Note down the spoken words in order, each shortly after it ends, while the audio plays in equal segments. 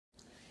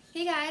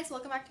Hey guys,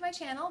 welcome back to my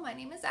channel. My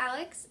name is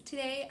Alex.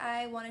 Today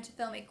I wanted to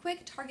film a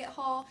quick Target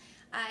haul.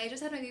 I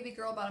just had my baby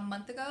girl about a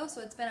month ago,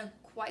 so it's been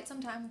quite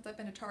some time since I've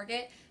been to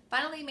Target.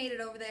 Finally made it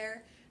over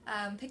there,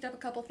 picked up a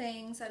couple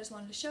things I just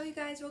wanted to show you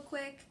guys real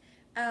quick.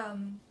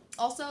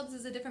 Also, this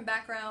is a different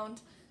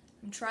background.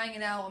 I'm trying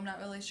it out. I'm not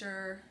really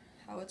sure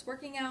how it's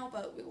working out,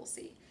 but we will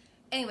see.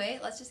 Anyway,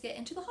 let's just get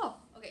into the haul.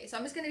 Okay, so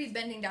I'm just going to be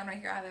bending down right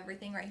here. I have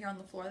everything right here on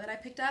the floor that I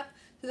picked up.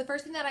 So the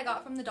first thing that I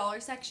got from the dollar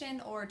section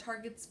or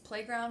Target's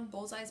playground,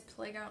 Bullseye's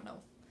playground, no,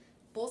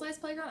 Bullseye's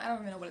playground? I don't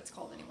even know what it's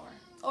called anymore.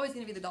 It's always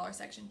going to be the dollar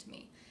section to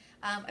me.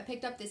 I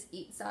picked up this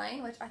eat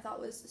sign, which I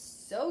thought was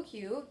so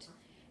cute,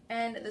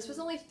 and this was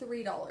only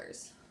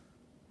 $3.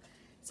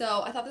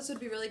 So I thought this would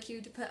be really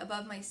cute to put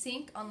above my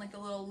sink on like a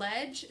little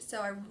ledge,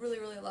 so I really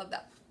love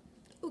that.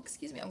 Oh,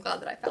 excuse me, I'm glad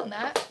that I found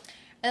that.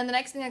 And the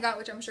next thing I got,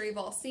 which I'm sure you've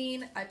all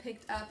seen, I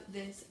picked up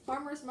this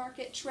farmer's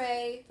market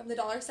tray from the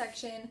dollar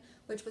section,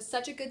 which was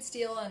such a good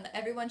steal, and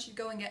everyone should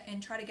go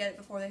and try to get it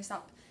before they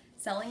stop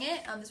selling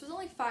it. This was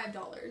only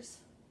 $5.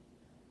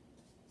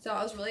 So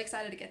I was really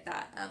excited to get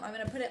that. I'm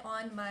going to put it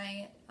on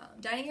my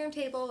dining room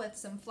table with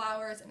some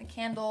flowers and a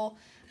candle,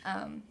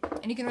 and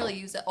you can really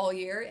use it all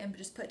year and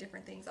just put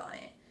different things on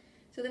it.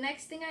 So the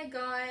next thing I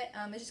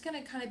got is just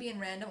going to kind of be in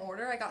random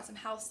order. I got some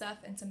house stuff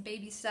and some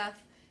baby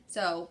stuff,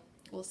 so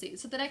we'll see.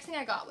 So the next thing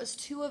I got was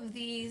 2 of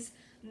these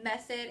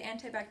Method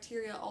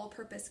antibacterial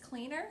all-purpose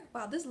cleaner.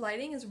 Wow, this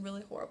lighting is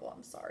really horrible.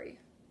 I'm sorry.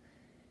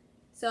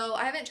 So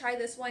I haven't tried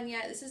this one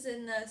yet. This is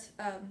in the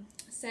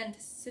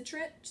scent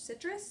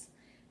citrus,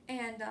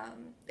 and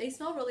they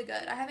smell really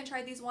good. I haven't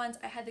tried these ones.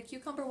 I had the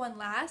cucumber one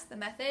last, the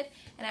Method,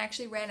 and I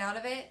actually ran out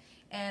of it,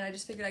 and I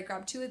just figured I'd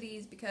grab 2 of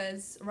these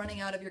because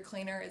running out of your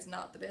cleaner is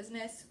not the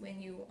business when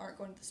you aren't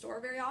going to the store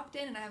very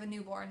often, and I have a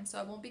newborn, so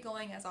I won't be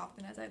going as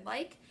often as I'd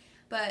like.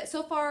 But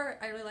so far,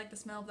 I really like the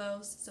smell of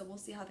those, so we'll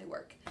see how they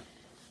work.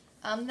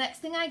 Next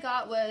thing I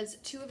got was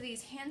 2 of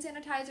these hand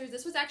sanitizers.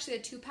 This was actually a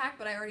 2-pack,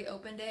 but I already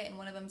opened it, and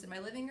one of them's in my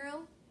living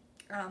room.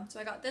 So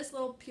I got this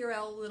little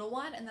Purell little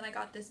one, and then I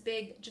got this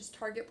big, just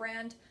Target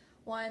brand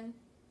one.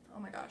 Oh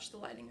my gosh, the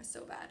lighting is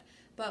so bad.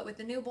 But with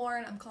the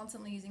newborn, I'm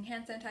constantly using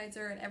hand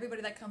sanitizer, and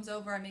everybody that comes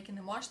over, I'm making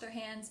them wash their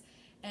hands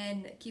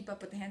and keep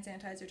up with the hand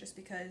sanitizer just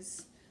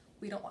because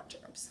we don't want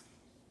germs.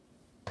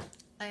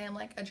 I am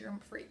like a germ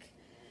freak.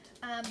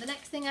 The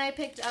next thing I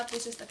picked up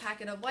was just a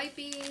packet of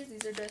Wipies.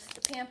 These are just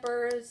the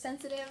Pampers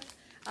Sensitive.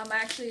 I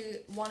actually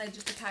wanted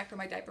just a pack for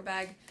my diaper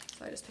bag,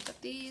 so I just picked up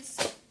these.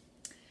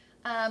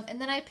 And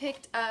then I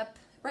picked up,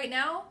 right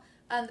now,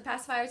 the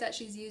pacifiers that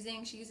she's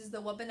using, she uses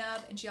the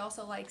Wubbanub, and she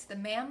also likes the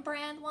Mam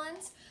brand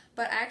ones.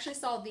 But I actually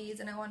saw these,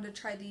 and I wanted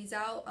to try these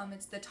out.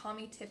 It's the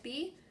Tommy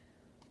Tippy.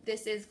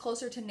 This is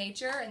Closer to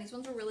Nature, and these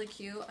ones are really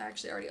cute. I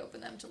actually already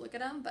opened them to look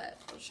at them, but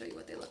I'll show you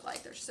what they look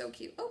like. They're so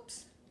cute.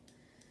 Oops.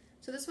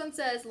 So this one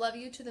says, "Love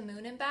you to the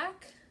moon and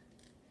back."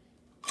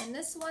 And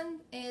this one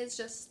is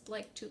just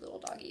like 2 little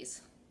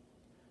doggies.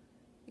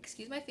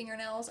 Excuse my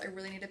fingernails, I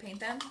really need to paint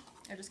them.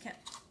 I just can't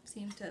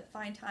seem to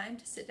find time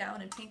to sit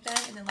down and paint them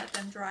and then let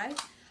them dry.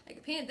 I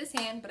could paint this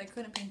hand, but I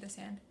couldn't paint this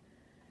hand.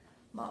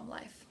 Mom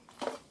life.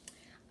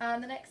 The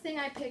next thing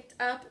I picked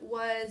up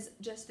was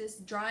just this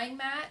drying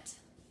mat.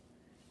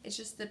 It's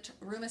just the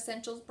Room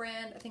Essentials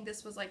brand. I think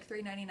this was like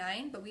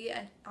 $3.99, but we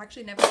had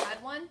actually never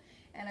had one,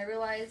 and I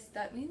realized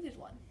that we needed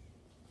one.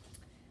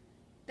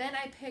 Then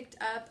I picked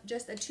up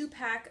just a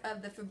 2-pack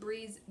of the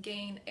Febreze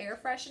Gain air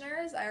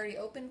fresheners. I already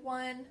opened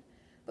one,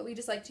 but we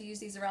just like to use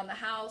these around the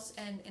house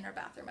and in our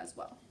bathroom as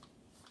well.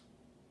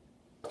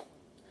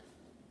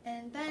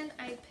 And then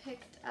I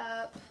picked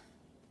up,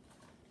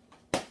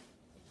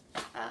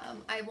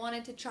 I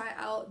wanted to try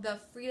out the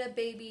Frida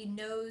Baby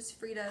Nose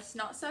Frida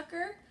Snot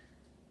Sucker.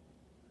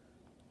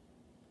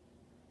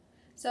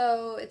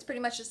 So it's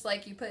pretty much just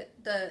like you put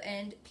the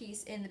end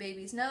piece in the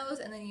baby's nose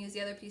and then you use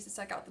the other piece to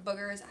suck out the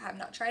boogers. I have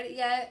not tried it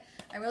yet.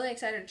 I'm really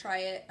excited to try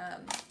it.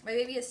 My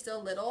baby is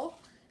still little.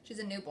 She's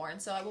a newborn,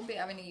 so I won't be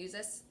having to use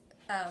this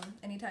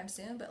anytime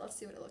soon, but let's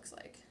see what it looks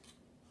like.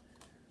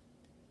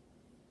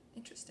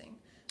 Interesting.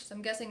 So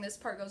I'm guessing this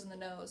part goes in the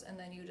nose and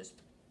then you just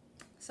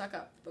suck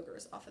up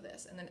boogers off of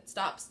this, and then it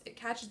stops. It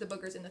catches the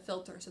boogers in the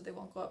filter so they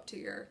won't go up to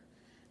your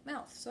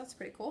mouth. So that's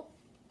pretty cool.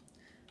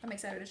 I'm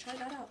excited to try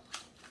that out.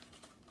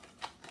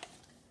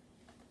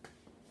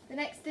 The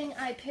next thing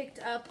I picked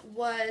up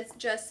was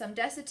just some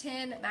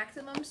Desitin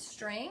Maximum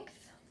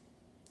Strength.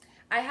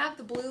 I have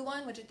the blue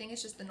one, which I think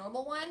is just the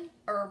normal one,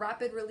 or a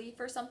Rapid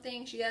Relief or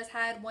something. She has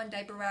had one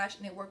diaper rash,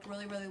 and it worked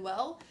really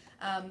well.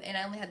 And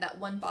I only had that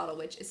one bottle,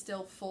 which is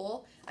still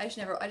full. I just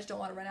don't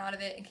want to run out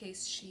of it in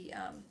case she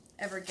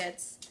ever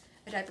gets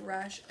a diaper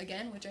rash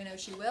again, which I know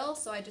she will.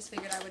 So I just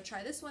figured I would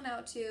try this one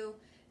out too.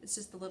 It's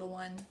just the little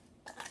one.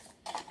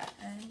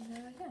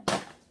 And yeah.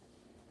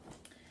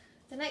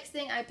 The next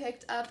thing I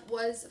picked up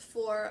was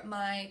for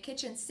my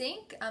kitchen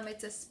sink.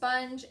 It's a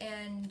sponge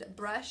and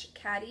brush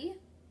caddy.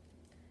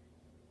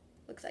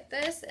 Looks like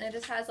this, and it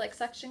just has like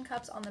suction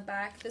cups on the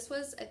back. This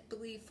was, I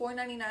believe,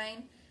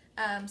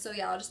 $4.99. So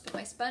yeah, I'll just put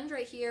my sponge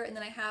right here, and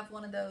then I have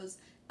one of those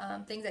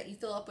things that you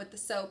fill up with the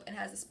soap and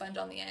has a sponge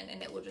on the end,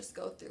 and it will just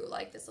go through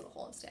like this little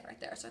hole and stand right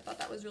there. So I thought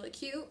that was really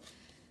cute.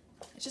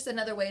 It's just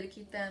another way to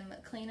keep them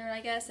cleaner,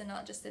 I guess, and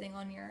not just sitting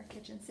on your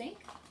kitchen sink.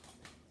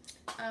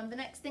 The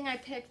next thing I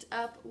picked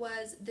up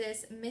was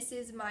this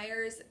Mrs.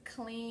 Meyers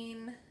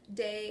Clean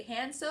Day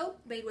hand soap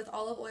made with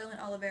olive oil and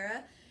aloe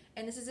vera,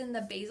 and this is in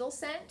the basil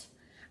scent.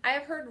 I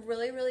have heard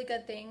really, really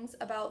good things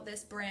about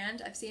this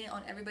brand. I've seen it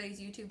on everybody's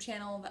YouTube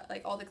channel,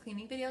 like all the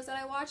cleaning videos that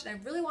I watch, and I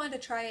really wanted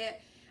to try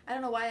it. I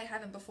don't know why I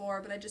haven't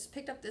before, but I just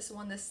picked up this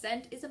one. The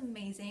scent is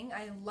amazing.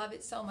 I love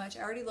it so much.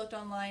 I already looked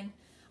online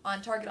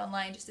on Target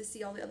online just to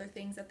see all the other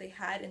things that they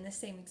had in the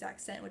same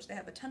exact scent, which they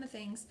have a ton of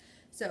things.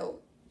 So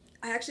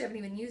I actually haven't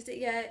even used it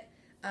yet.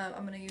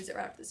 I'm going to use it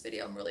right after this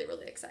video. I'm really,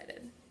 really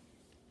excited.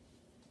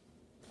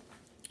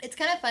 It's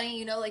kind of funny,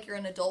 you know, like you're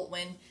an adult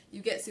when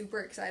you get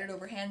super excited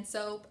over hand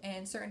soap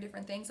and certain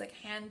different things like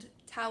hand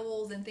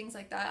towels and things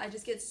like that. I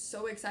just get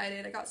so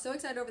excited. I got so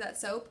excited over that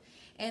soap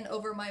and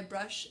over my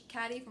brush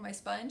caddy for my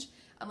sponge.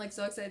 I'm like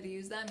so excited to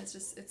use them.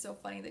 It's so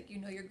funny that you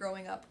know you're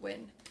growing up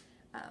when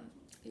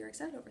you're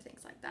excited over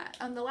things like that.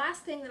 The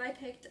last thing that I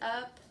picked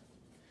up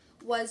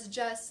was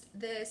just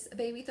this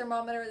baby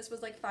thermometer. This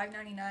was like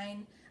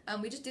 $5.99.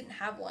 We just didn't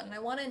have one, and I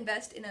want to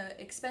invest in an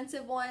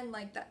expensive one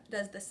like that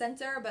does the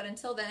sensor, but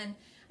until then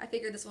I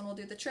figured this one will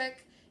do the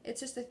trick. It's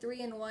just a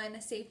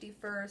 3-in-1 safety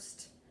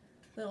first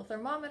little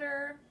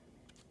thermometer,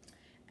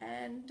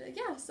 and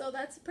yeah, so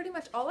that's pretty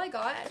much all I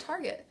got at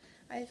Target.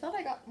 I thought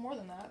I got more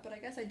than that, but I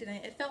guess I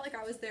didn't. It felt like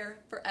I was there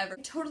forever.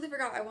 I totally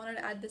forgot I wanted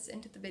to add this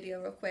into the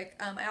video real quick.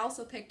 I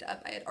also picked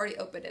up, I had already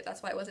opened it,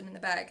 that's why it wasn't in the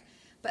bag,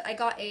 but I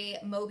got a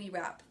Moby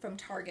wrap from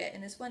Target,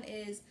 and this one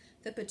is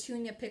the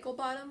Petunia Pickle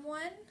Bottom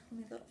one.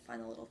 Let me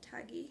find a little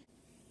taggy.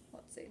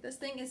 Let's see. This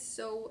thing is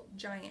so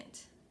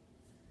giant.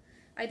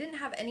 I didn't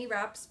have any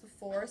wraps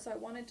before, so I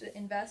wanted to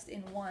invest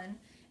in one,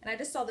 and I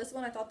just saw this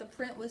one. I thought the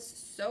print was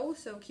so,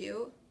 so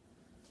cute.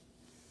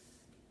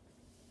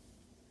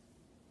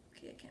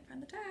 Okay, I can't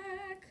find the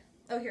tag.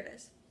 Oh, here it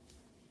is.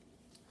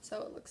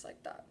 So it looks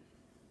like that.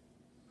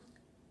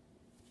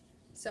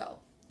 So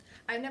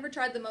I've never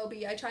tried the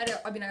Moby. I tried it,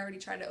 I already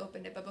tried to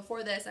open it, but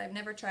before this, I've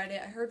never tried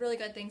it. I heard really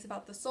good things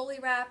about the Soli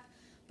wrap,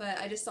 but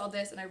I just saw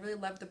this and I really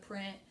loved the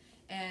print,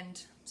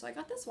 and so I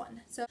got this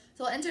one. So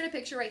I'll insert a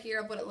picture right here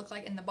of what it looked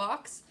like in the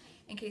box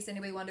in case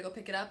anybody wanted to go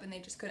pick it up and they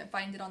just couldn't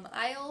find it on the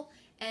aisle,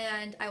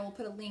 and I will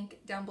put a link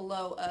down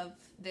below of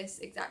this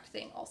exact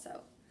thing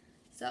also.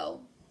 So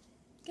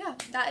yeah,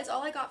 that is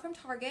all I got from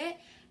Target,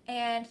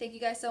 and thank you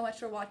guys so much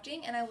for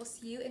watching, and I will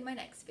see you in my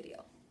next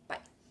video.